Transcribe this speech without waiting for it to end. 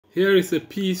Here is a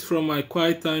piece from my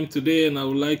quiet time today, and I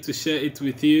would like to share it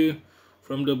with you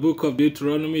from the book of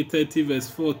Deuteronomy 30, verse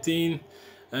 14.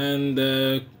 And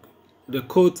the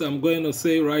quote I'm going to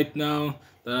say right now,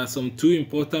 there are some two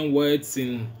important words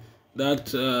in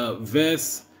that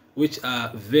verse, which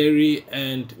are very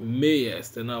and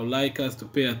mayest. And I would like us to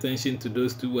pay attention to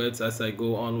those two words as I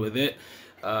go on with it.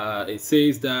 It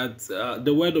says that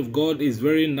the word of God is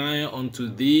very nigh unto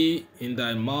thee, in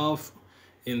thy mouth,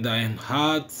 in thine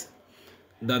heart,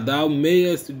 that thou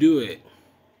mayest do it.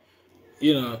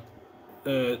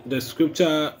 The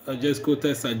scripture I just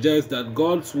quoted suggests that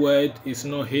God's word is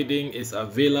not hidden, it's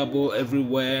available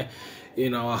everywhere,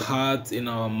 in our heart, in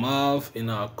our mouth, in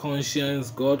our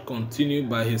conscience. God continues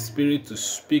by his spirit to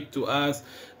speak to us.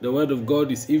 The word of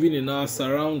God is even in our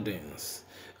surroundings.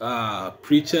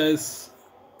 Preachers,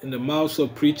 in the mouths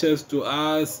of preachers to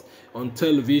us, on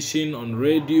television, on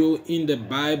radio, in the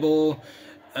Bible,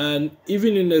 and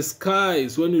even in the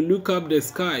skies. When you look up the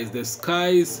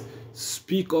skies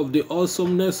speak of the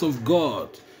awesomeness of God.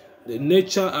 The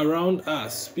nature around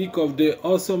us speak of the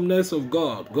awesomeness of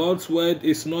God. God's word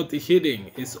is not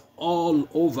hidden, it's all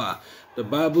over. The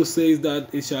Bible says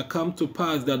that it shall come to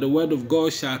pass that the word of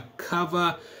God shall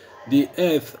cover the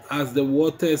earth as the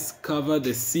waters cover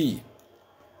the sea.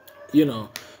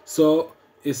 So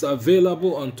it's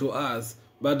available unto us.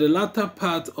 But the latter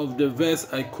part of the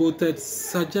verse I quoted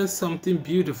suggests something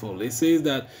beautiful. It says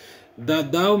that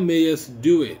thou mayest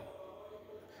do it.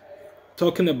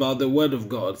 Talking about the word of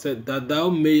God, said that thou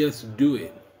mayest do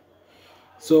it.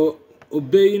 So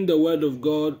obeying the word of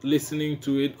God, listening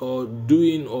to it, or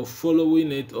doing or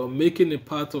following it, or making it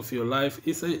part of your life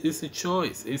is a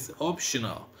choice. It's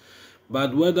optional.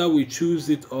 But whether we choose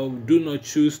it or do not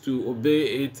choose to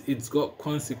obey it, it's got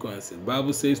consequences. The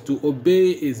Bible says to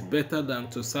obey is better than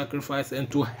to sacrifice, and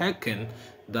to hearken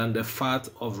than the fat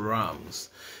of rams.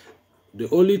 The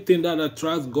only thing that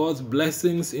attracts God's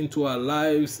blessings into our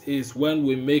lives is when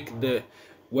we make the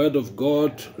word of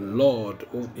God Lord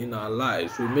in our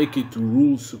lives. We make it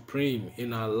rule supreme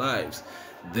in our lives.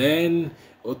 Then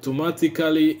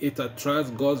automatically it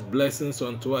attracts God's blessings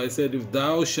unto us. I said, if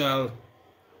thou shalt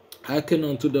hearken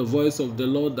unto the voice of the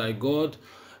Lord thy God,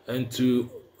 and to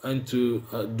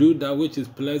do that which is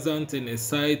pleasant in his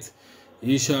sight,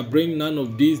 he shall bring none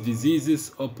of these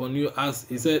diseases upon you, as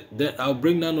he said, that I'll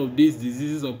bring none of these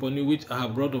diseases upon you which I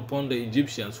have brought upon the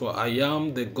Egyptians, for I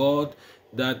am the God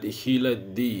that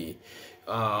healeth thee.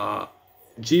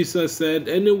 Jesus said,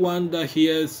 anyone that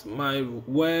hears my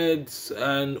words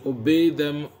and obey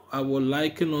them, I will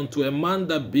liken unto a man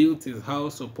that built his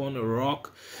house upon a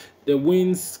rock. The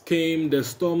winds came, the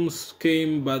storms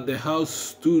came, but the house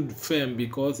stood firm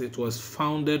because it was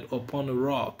founded upon a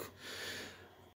rock.